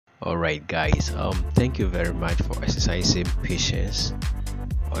Alright guys, thank you very much for exercising patience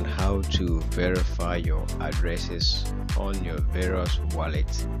on how to verify your addresses on your various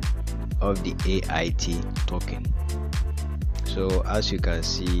wallets of the AIT token. So as you can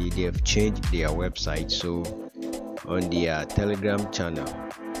see, they have changed their website. So on their Telegram channel,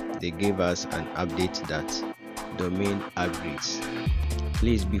 they gave us an update that domain upgrades.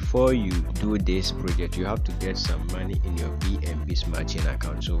 Please, before you do this project, you have to get some money in your BNB Smart Chain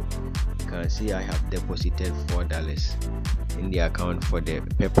account. So you can see I have deposited $4 in the account for the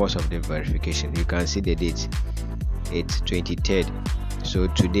purpose of the verification. You can see the date, it's 23rd. So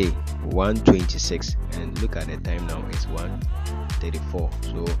today 1:26, and look at the time now, it's 1:34.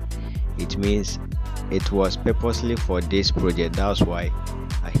 So it means it was purposely for this project. That's why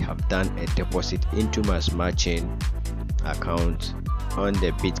I have done a deposit into my Smart Chain account on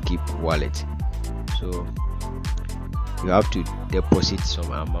the Bitkeep wallet. So you have to deposit some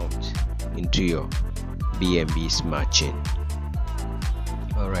amount into your BNB Smart Chain.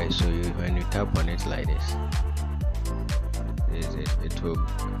 Alright, so when you tap on it like this, it will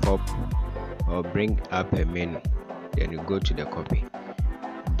pop or bring up a menu. Then you go to the copy,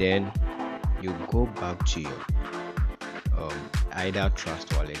 then you go back to your either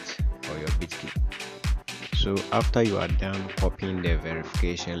Trust wallet or your Bitkeep. So after you are done copying the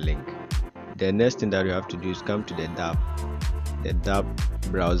verification link, the next thing that you have to do is come to the DApp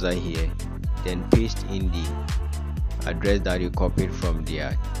browser here, then paste in the address that you copied from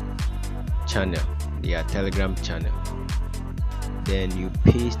their channel, their Telegram channel. Then you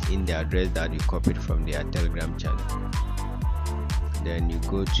paste in the address that you copied from their Telegram channel. Then you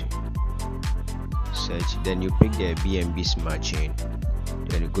go to search, then you pick the BNB Smart Chain,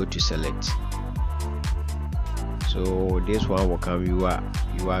 then you go to select. So this one will come. You are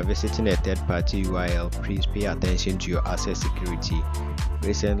visiting a third-party URL. Please pay attention to your access security.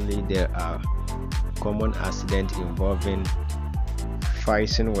 Recently, there are common accidents involving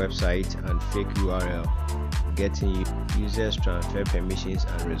phishing websites and fake URL, getting users transfer permissions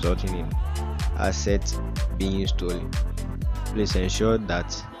and resulting in assets being stolen. Please ensure the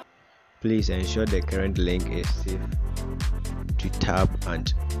current link is safe to tap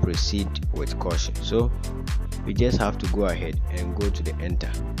and proceed with caution. So we just have to go ahead and go to the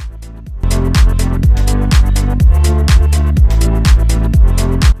enter.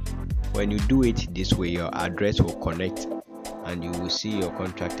 When you do it this way, your address will connect and you will see your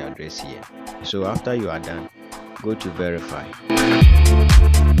contract address here. So after you are done, go to verify.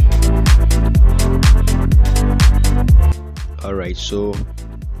 Alright, so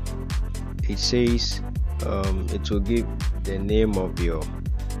it says it will give the name of your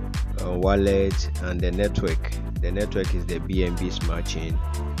wallet and the network. The network is the BNB Smart Chain,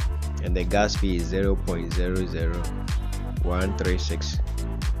 and the gas fee is 0.00136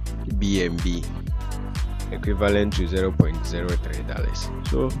 BNB, equivalent to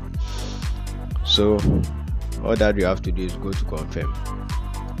 $0.03. So all that you have to do is go to confirm,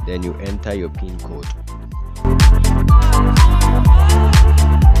 then you enter your PIN code.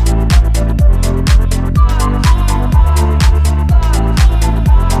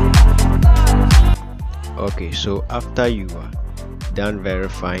 Okay, so after you are done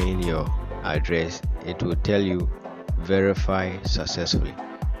verifying your address, it will tell you verify successfully.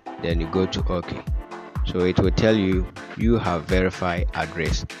 Then you go to OK. So it will tell you you have verified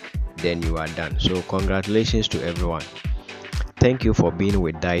address. Then you are done. So congratulations to everyone. Thank you for being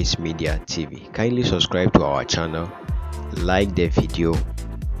with Dice Media TV. Kindly subscribe to our channel, like the video,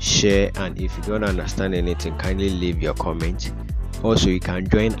 share, and if you don't understand anything, kindly leave your comment. Also, you can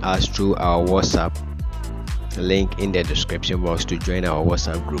join us through our WhatsApp link in the description box to join our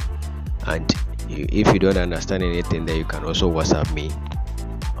WhatsApp group. And if you don't understand anything, then you can also WhatsApp me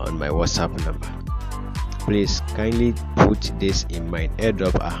on my WhatsApp number. Please kindly put this in mind: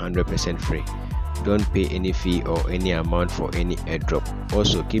 airdrop are 100% free. Don't pay any fee or any amount for any airdrop.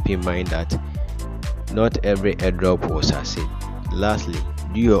 Also keep in mind that not every airdrop will succeed. Lastly,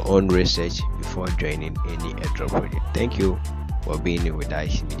 do your own research before joining any airdrop project. Thank you for being with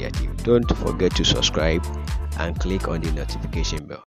Dice Media TV. Don't forget to subscribe and click on the notification bell.